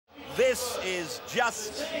This is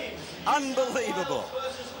just unbelievable.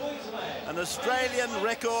 An Australian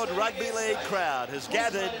record rugby league crowd has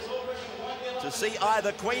gathered to see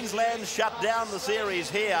either Queensland shut down the series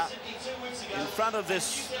here in front of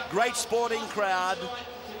this great sporting crowd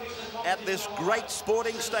at this great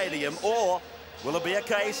sporting stadium, or will it be a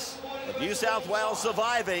case of New South Wales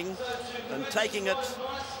surviving and taking it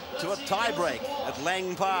to a tiebreak at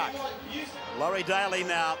Lang Park? Laurie Daly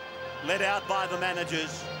now led out by the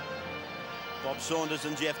managers, Bob Saunders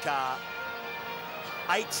and Jeff Carr.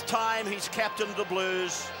 8th time he's captained the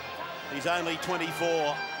Blues. He's only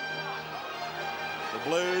 24. The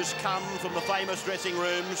Blues come from the famous dressing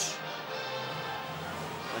rooms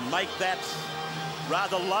and make that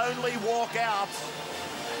rather lonely walk out.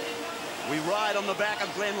 We ride on the back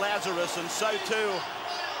of Glenn Lazarus, and so too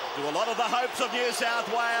do a lot of the hopes of New South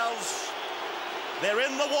Wales. They're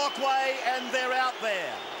in the walkway and they're out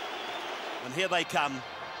there. And here they come,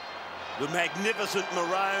 the magnificent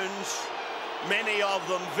Maroons, many of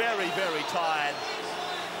them very, very tired.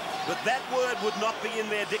 But that word would not be in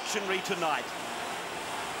their dictionary tonight.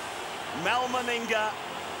 Mal Meninga,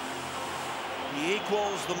 he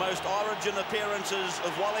equals the most Origin appearances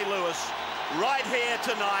of Wally Lewis right here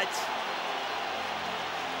tonight.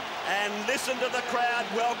 And listen to the crowd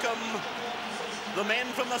welcome the men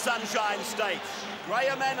from the Sunshine State.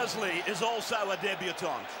 Graham Annesley is also a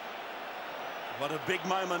debutant. What a big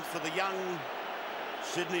moment for the young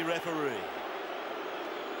Sydney referee.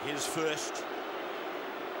 His first.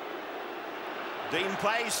 Dean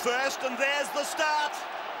Pay's first, and there's the start.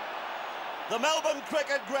 The Melbourne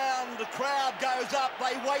cricket ground, the crowd goes up,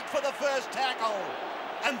 they wait for the first tackle,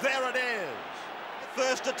 and there it is.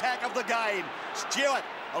 First attack of the game. Stewart,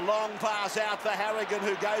 a long pass out for Harrigan,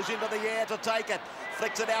 who goes into the air to take it.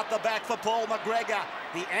 Flicks it out the back for Paul McGregor.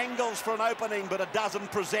 He angles for an opening, but it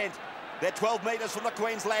doesn't present. They're 12 metres from the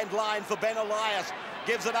Queensland line for Ben Elias.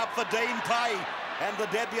 Gives it up for Dean Pay, and the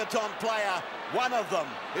debutant player, one of them,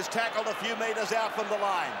 is tackled a few metres out from the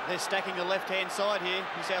line. They're stacking the left-hand side here,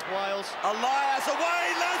 New South Wales. Elias away,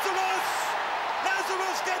 Lazarus!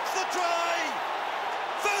 Lazarus gets the try!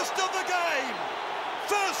 First of the game!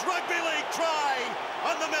 First rugby league try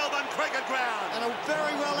on the Melbourne cricket ground. And a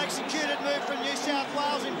very well executed move from New South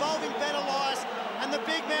Wales involving Ben Elias and the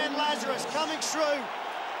big man Lazarus coming through.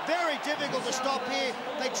 Very difficult to stop here.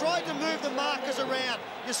 They tried to move the markers around.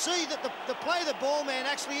 You see that the play the ball man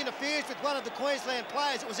actually interferes with one of the Queensland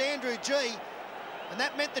players. It was Andrew G, and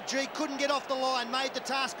that meant that G couldn't get off the line, made the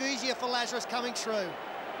task easier for Lazarus coming through.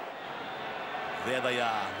 There they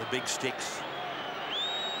are, the big sticks.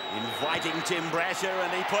 Inviting Tim Brasher,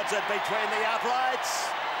 and he puts it between the uprights.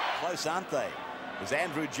 Close, aren't they? As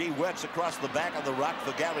Andrew G works across the back of the ruck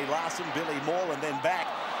for Gary Larson, Billy Moore, and then back.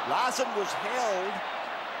 Larson was held,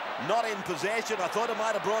 not in possession. I thought it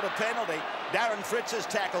might have brought a penalty. Darren Fritz is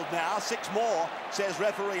tackled now. 6 more, says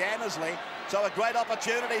referee Annesley. So a great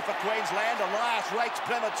opportunity for Queensland. Elias rakes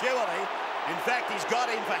prematurely. In fact, he's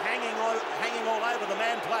got him for hanging all over the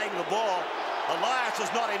man playing the ball. Elias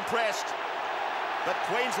is not impressed. But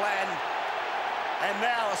Queensland, and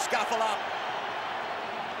now a scuffle up.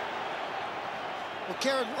 Well,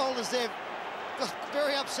 Karen Walters there got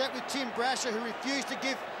very upset with Tim Brasher, who refused to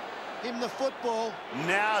give him the football.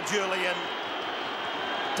 Now Julian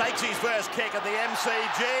takes his first kick at the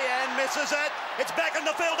MCG and misses it. It's back in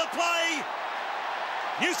the field of play.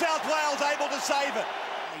 New South Wales able to save it.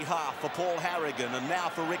 Half for Paul Harrigan, and now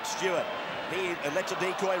for Rick Stewart. He lets a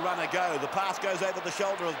decoy runner go. The pass goes over the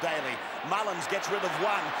shoulder of Daly. Mullins gets rid of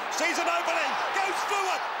one. Sees an opening. Goes through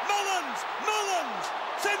it. Mullins.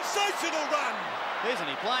 Sensational run. Isn't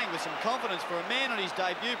he playing with some confidence for a man on his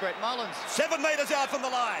debut, Brett Mullins? 7 metres out from the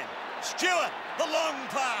line. Stewart, the long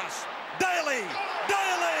pass. Daly.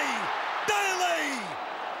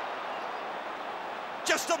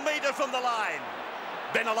 Just a metre from the line.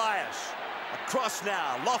 Ben Elias. Across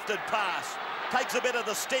now. Lofted pass. Takes a bit of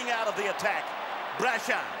the sting out of the attack.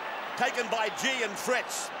 Brasher, taken by G and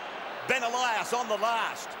Fritz. Ben Elias on the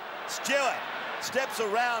last. Stewart steps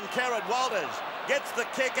around Kerrod Walters. Gets the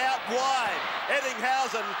kick out wide.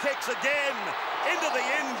 Eddinghausen kicks again into the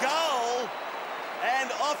in goal. And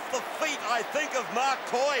off the feet, I think, of Mark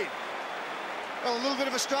Coyne. Well, a little bit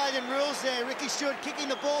of Australian rules there. Ricky Stewart kicking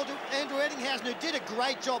the ball to Andrew Eddinghausen, who did a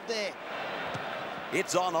great job there.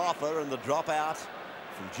 It's on offer, and the dropout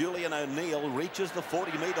from Julian O'Neill reaches the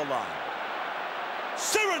 40-metre line.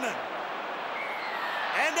 Sirenen!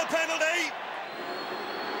 And a penalty.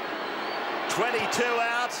 22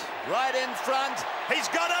 out, right in front. He's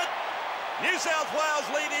got it. New South Wales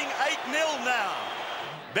leading 8-0 now.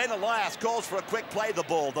 Ben Elias calls for a quick play the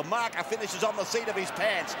ball. The marker finishes on the seat of his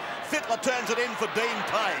pants. Fittler turns it in for Dean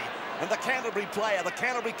Pay. And the Canterbury player, the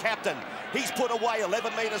Canterbury captain, he's put away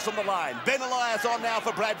 11 metres from the line. Ben Elias on now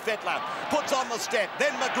for Brad Fittler. Puts on the step.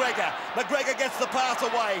 Then McGregor. McGregor gets the pass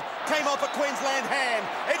away. Came off a Queensland hand.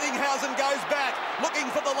 Eddinghausen goes back, looking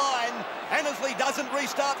for the line. Annesley doesn't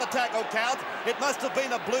restart the tackle count. It must have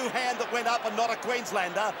been a blue hand that went up and not a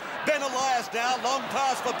Queenslander. Ben Elias now, long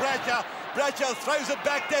pass for Bradshaw. Bradshaw throws it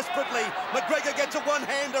back desperately. McGregor gets a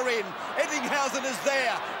one-hander in. Eddinghausen is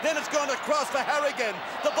there. Then it's gone across for Harrigan.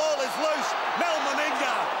 The ball is loose. Mel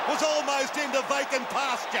Meninga was almost into vacant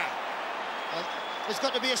pasture. There's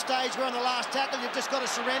got to be a stage where on the last tackle you've just got to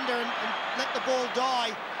surrender and let the ball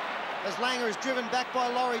die. As Langer is driven back by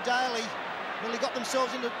Laurie Daly. Really got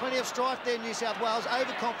themselves into plenty of strife there, New South Wales.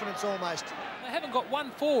 Overconfidence almost. They haven't got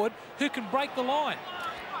one forward who can break the line.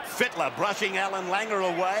 Fittler brushing Alan Langer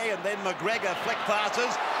away, and then McGregor flick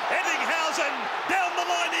passes. Eddinghausen, down the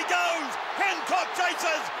line he goes. Hancock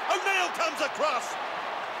chases. O'Neill comes across.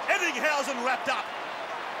 Eddinghausen wrapped up.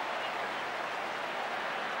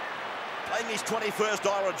 Playing his 21st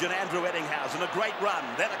Origin, Andrew Eddinghausen. A great run.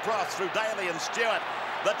 Then across through Daly and Stewart.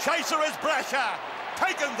 The chaser is Brasher.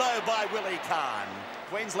 Taken, though, by Willie Kahn.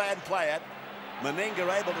 Queensland player.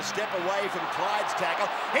 Meninga able to step away from Clyde's tackle.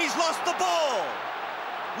 He's lost the ball.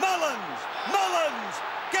 Mullins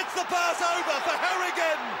gets the pass over for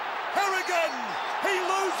Harrigan. Harrigan, he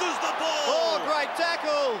loses the ball. Oh, great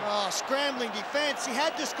tackle. Oh, scrambling defence. He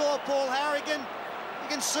had to score, Paul Harrigan. You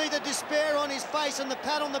can see the despair on his face and the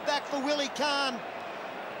pat on the back for Willie Kahn.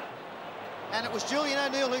 And it was Julian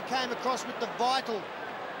O'Neill who came across with the vital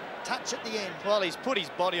touch at the end. Well, he's put his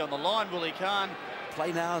body on the line, Willie Kahn.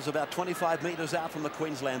 Play now is about 25 metres out from the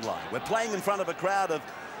Queensland line. We're playing in front of a crowd of,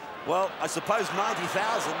 well, I suppose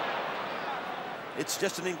 90,000. It's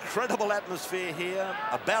just an incredible atmosphere here.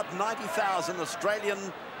 About 90,000 Australian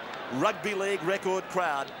Rugby League record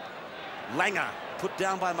crowd. Langer put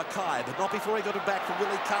down by Mackay, but not before he got it back for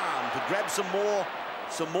Willie Kahn to grab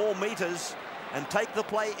some more metres and take the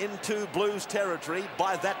play into Blues territory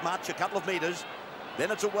by that much, a couple of metres.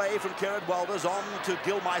 Then it's away from Kerrod Walters on to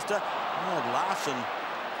Gilmeister. Oh, Larson.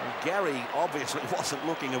 Gary obviously wasn't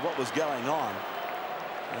looking at what was going on.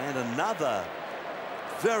 And another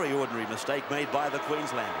very ordinary mistake made by the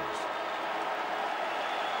Queenslanders.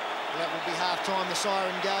 That will be half-time. The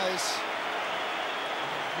siren goes.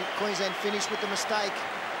 Queensland finished with the mistake.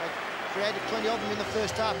 They created plenty of them in the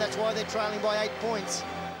first half. That's why they're trailing by 8 points.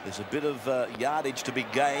 There's a bit of yardage to be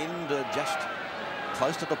gained just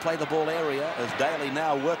close to the play-the-ball area as Daly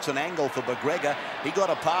now works an angle for McGregor. He got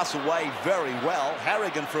a pass away very well.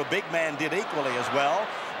 Harrigan, for a big man, did equally as well.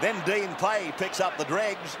 Then Dean Pay picks up the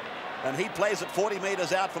dregs, and he plays it 40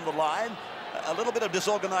 metres out from the line. A little bit of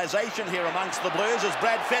disorganisation here amongst the Blues as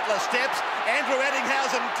Brad Fittler steps. Andrew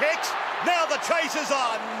Eddinghausen kicks. Now the chase is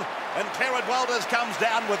on, and Kerrod Walters comes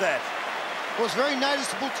down with it. It was very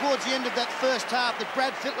noticeable towards the end of that first half that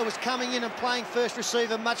Brad Fittler was coming in and playing first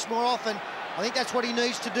receiver much more often. I think that's what he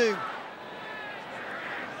needs to do.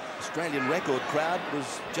 Australian record crowd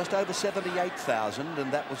was just over 78,000,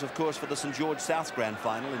 and that was, of course, for the St George South Grand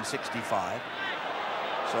Final in '65.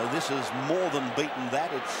 So this has more than beaten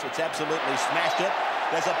that. It's absolutely smashed it.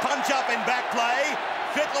 There's a punch-up in back play.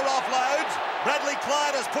 Fittler offloads. Bradley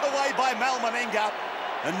Clyde is put away by Mal Meninga.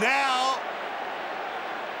 And now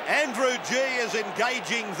Andrew G is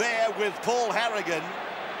engaging there with Paul Harrigan.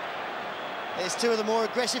 There's two of the more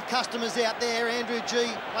aggressive customers out there. Andrew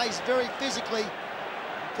G plays very physically.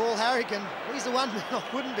 Paul Harrigan, he's the one I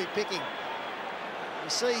wouldn't be picking. You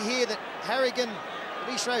see here that Harrigan,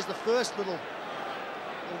 he throws the first little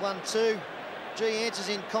 1-2. G answers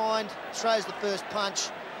in kind, throws the first punch.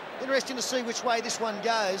 Interesting to see which way this one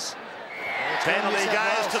goes. Penalty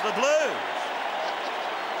goes to the Blues.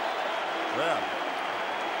 Well,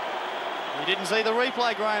 You didn't see the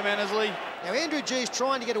replay, Graham Annesley. Now, Andrew G is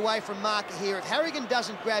trying to get away from marker here. If Harrigan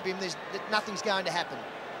doesn't grab him, nothing's going to happen.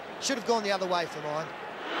 Should have gone the other way for mine.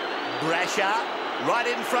 Brasher, right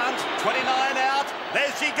in front, 29 out.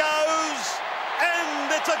 There she goes, and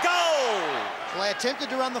it's a goal. Well, they attempted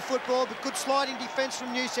to run the football, but good sliding defence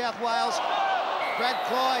from New South Wales. Brad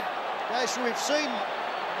Clyde goes through. We've seen,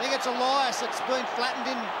 I think it's Elias that's been flattened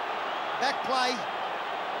in back play.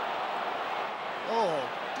 Oh,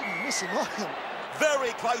 didn't miss him either.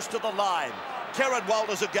 Very close to the line. Kerrod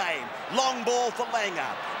Walters again. Long ball for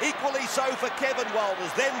Langer. Equally so for Kevin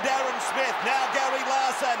Walters. Then Darren Smith. Now Gary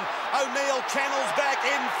Larson. O'Neill channels back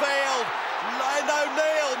infield. And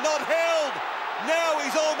O'Neill not held. Now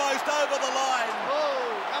he's almost over the line. Oh,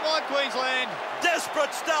 come on, Queensland.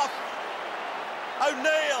 Desperate stuff.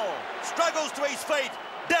 O'Neill struggles to his feet.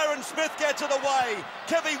 Darren Smith gets it away.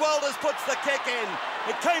 Kevin Walters puts the kick in.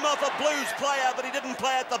 It came off a Blues player, but he didn't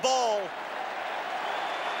play at the ball.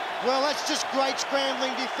 Well, that's just great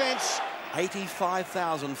scrambling defence.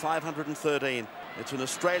 85,513. It's an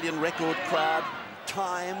Australian record crowd.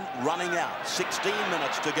 Time running out. 16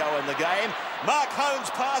 minutes to go in the game. Mark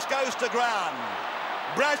Hone's pass goes to ground.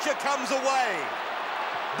 Brasher comes away.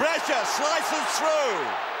 Brasher slices through.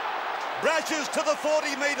 Brasher's to the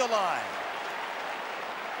 40-metre line.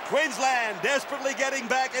 Queensland desperately getting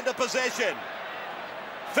back into possession.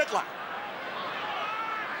 Fittler.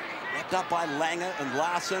 Wrapped up by Langer and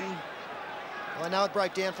Larson. I know it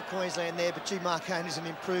broke down for Queensland there, but Mark Hone is an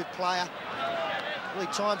improved player. Really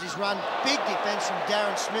times his run. Big defence from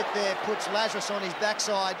Darren Smith there, puts Lazarus on his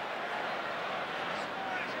backside.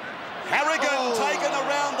 Harrigan taken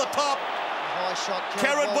around the top. High shot.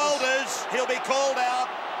 Kerrod Walters, he'll be called out.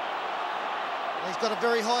 He's got a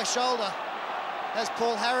very high shoulder. That's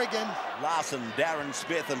Paul Harrigan. Larson, Darren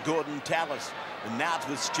Smith and Gordon Tallis. And now it's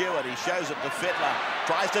with Stewart. He shows it to Fittler.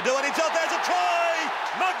 Tries to do it himself. There's a try!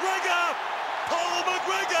 McGregor! Paul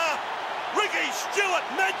McGregor! Ricky Stewart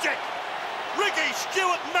magic! Ricky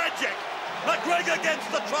Stewart magic! McGregor gets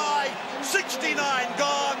the try. 69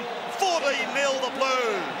 gone. 14-0 the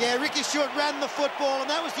Blues. Yeah, Ricky Stewart ran the football, and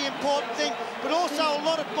that was the important thing. But also a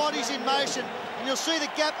lot of bodies in motion. And you'll see the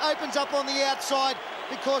gap opens up on the outside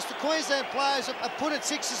because the Queensland players have put it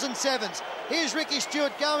 6s and 7s. Here's Ricky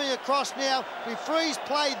Stewart going across now. We freeze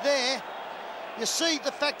play there. You see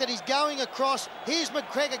the fact that he's going across. Here's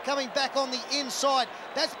McGregor coming back on the inside.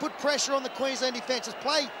 That's put pressure on the Queensland defence. As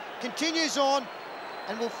play continues on,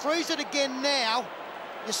 and we'll freeze it again now.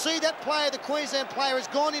 You see that player, the Queensland player, has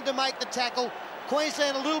gone in to make the tackle.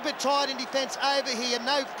 Queensland a little bit tired in defence over here.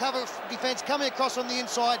 No cover defence coming across on the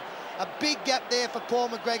inside. A big gap there for Paul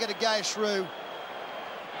McGregor to go through.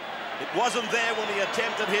 It wasn't there when he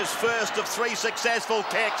attempted his first of 3 successful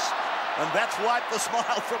kicks, and that's wiped the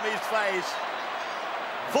smile from his face.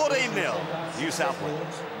 14-0, New South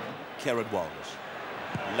Wales. Kerrod Walters.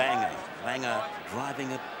 Langer driving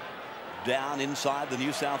it down inside the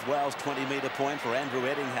New South Wales 20-metre point for Andrew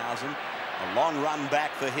Eddinghausen. A long run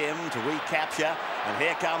back for him to recapture, and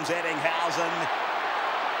here comes Eddinghausen.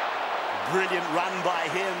 Brilliant run by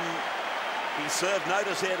him. He served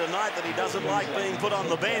notice here tonight that he doesn't like being put on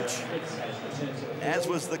the bench, as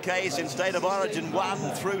was the case in State of Origin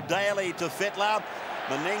 1 through Daly to Fittler.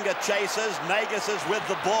 Meninga chases, Nagus is with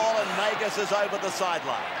the ball, and Nagus is over the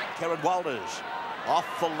sideline. Kerrod Walters off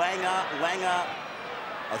for Langer. Langer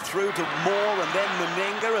through to Moore, and then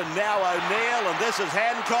Meninga, and now O'Neill, and this is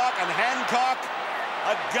Hancock, and Hancock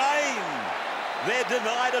again. They're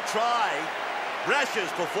denied a try.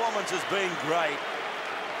 Brasher's performance has been great.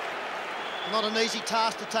 Not an easy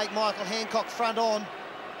task to take Michael Hancock front on.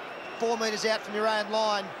 4 metres out from your own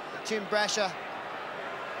line. Tim Brasher.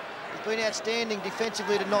 He's been outstanding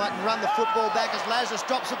defensively tonight and run the football back as Lazarus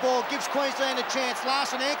drops the ball, gives Queensland a chance.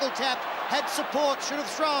 Larson ankle tapped, had support, should have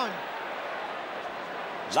thrown.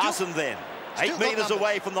 Larson then, 8 metres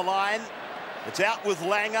away from the line. It's out with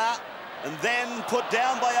Langer, and then put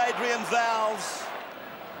down by Adrian Vowles.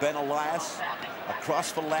 Ben Elias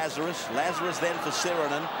across for Lazarus. Lazarus then for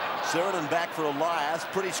Sirinen. Sirinen back for Elias.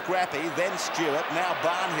 Pretty scrappy. Then Stewart. Now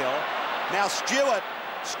Barnhill. Now Stewart.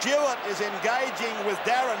 Stewart is engaging with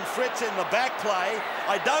Darren Fritz in the back play.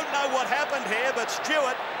 I don't know what happened here, but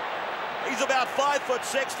Stewart, he's about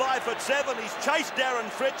 5'6", 5'7". He's chased Darren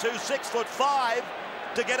Fritz, who's 6'5",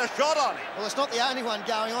 to get a shot on him. Well, it's not the only one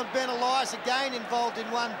going on. Ben Elias again involved in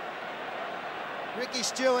one. Ricky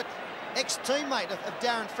Stewart, ex-teammate of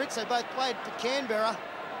Darren Fritz. They both played for Canberra.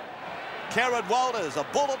 Kerrod Walters, a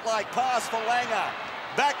bullet-like pass for Langer.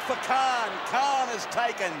 Back for Khan. Khan is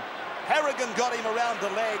taken. Harrigan got him around the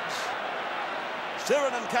legs.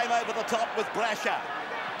 Sirinen came over the top with Brasher.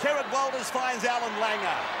 Kerrod Walters finds Alan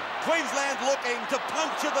Langer. Queensland looking to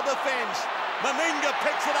puncture the defence. Meninga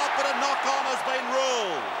picks it up, but a knock-on has been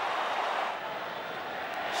ruled.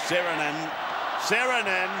 Sirinen,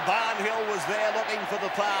 Barnhill was there looking for the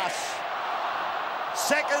pass.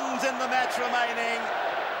 Seconds in the match remaining.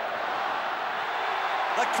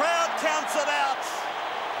 The crowd counts it out.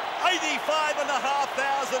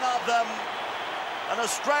 85,500 of them. An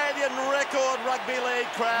Australian record rugby league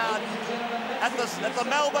crowd at the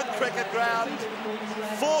Melbourne Cricket Ground.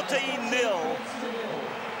 14-0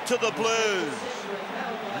 to the Blues.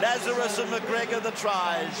 Lazarus and McGregor the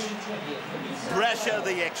tries. Brasher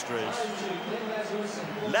the extras.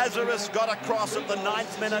 Lazarus got across at the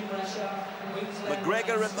 9th minute.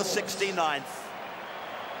 McGregor at the 69th.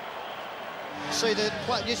 See the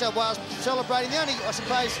New South Wales celebrating. The only, I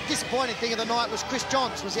suppose, disappointing thing of the night was Chris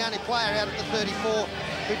Johns was the only player out of the 34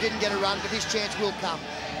 who didn't get a run, but his chance will come.